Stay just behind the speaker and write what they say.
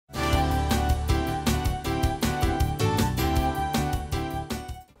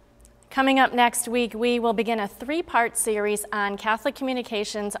Coming up next week, we will begin a three-part series on Catholic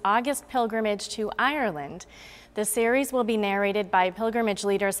Communications' August pilgrimage to Ireland. The series will be narrated by pilgrimage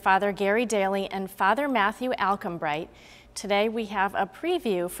leaders Father Gary Daly and Father Matthew Alcombright. Today we have a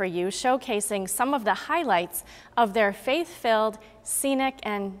preview for you showcasing some of the highlights of their faith-filled, scenic,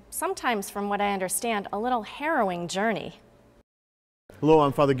 and sometimes, from what I understand, a little harrowing journey. Hello,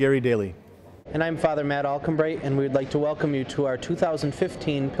 I'm Father Gary Daly. And I'm Father Matt Alcombright, and we'd like to welcome you to our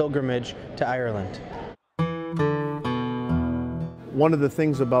 2015 pilgrimage to Ireland. One of the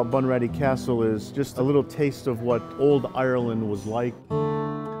things about Bunratty Castle is just a little taste of what old Ireland was like.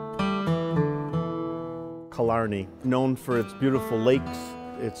 Killarney, known for its beautiful lakes,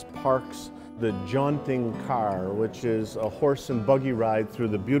 its parks, the jaunting car, which is a horse and buggy ride through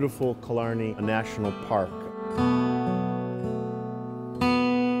the beautiful Killarney National Park.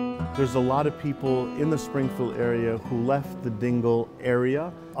 There's a lot of people in the Springfield area who left the Dingle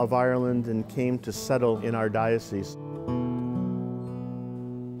area of Ireland and came to settle in our diocese.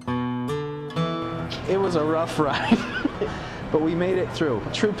 It was a rough ride, but we made it through.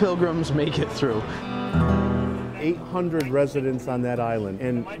 True pilgrims make it through. 800 residents on that island,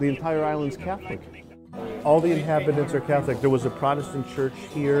 and the entire island's Catholic. All the inhabitants are Catholic. There was a Protestant church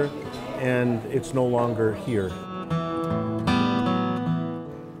here, and it's no longer here.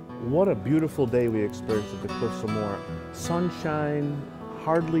 What a beautiful day we experienced at the Cliffs of Moher. Sunshine,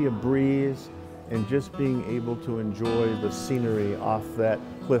 hardly a breeze, and just being able to enjoy the scenery off that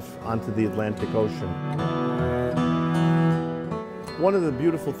cliff onto the Atlantic Ocean. One of the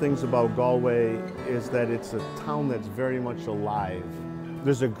beautiful things about Galway is that it's a town that's very much alive.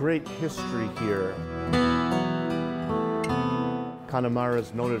 There's a great history here. Connemara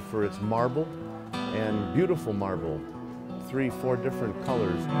is noted for its marble, and beautiful marble. 3-4 different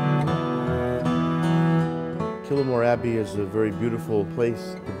colors. Killimore Abbey is a very beautiful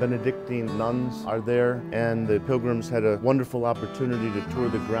place. The Benedictine nuns are there, and the pilgrims had a wonderful opportunity to tour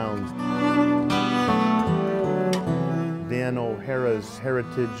the grounds. Dan O'Hara's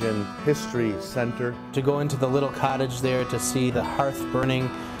Heritage and History Center. To go into the little cottage there, to see the hearth burning,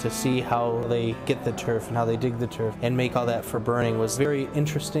 to see how they get the turf and how they dig the turf and make all that for burning was very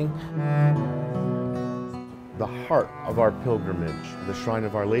interesting. The heart of our pilgrimage, the Shrine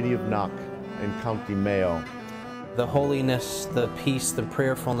of Our Lady of Knock in County Mayo. The holiness, the peace, the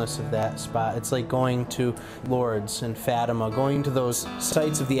prayerfulness of that spot. It's like going to Lourdes and Fatima, going to those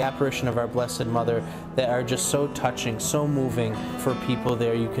sites of the apparition of our Blessed Mother that are just so touching, so moving for people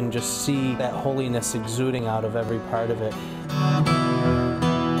there. You can just see that holiness exuding out of every part of it.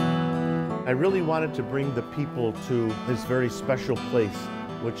 I really wanted to bring the people to this very special place,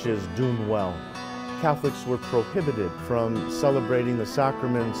 which is Doonwell. Catholics were prohibited from celebrating the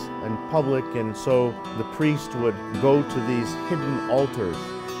sacraments in public, and so the priest would go to these hidden altars.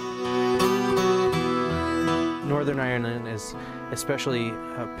 Northern Ireland is especially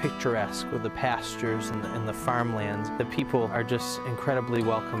picturesque with the pastures and the farmlands. The people are just incredibly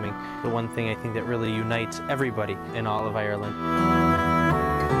welcoming. The one thing I think that really unites everybody in all of Ireland.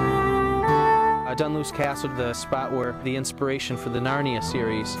 Dunluce Castle, the spot where the inspiration for the Narnia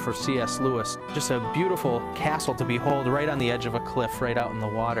series for C.S. Lewis. Just a beautiful castle to behold right on the edge of a cliff, right out in the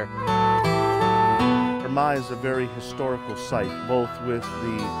water. Armagh is a very historical site, both with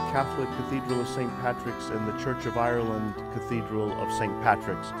the Catholic Cathedral of St. Patrick's and the Church of Ireland Cathedral of St.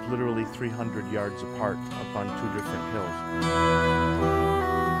 Patrick's, literally 300 yards apart up on two different hills.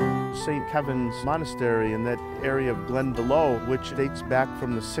 St. Kevin's Monastery in that area of Glendalough, which dates back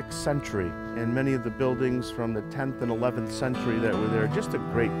from the 6th century, and many of the buildings from the 10th and 11th century that were there. Just a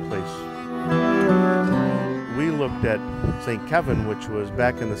great place. We looked at St. Kevin, which was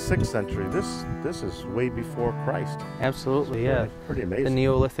back in the 6th century. This is way before Christ. Absolutely, yeah. Pretty amazing. The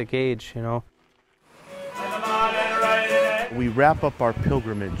Neolithic age, you know. We wrap up our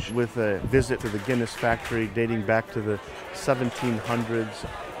pilgrimage with a visit to the Guinness factory dating back to the 1700s,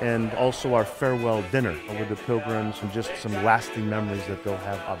 and also our farewell dinner with the pilgrims and just some lasting memories that they'll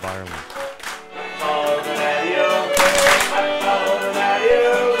have of Ireland.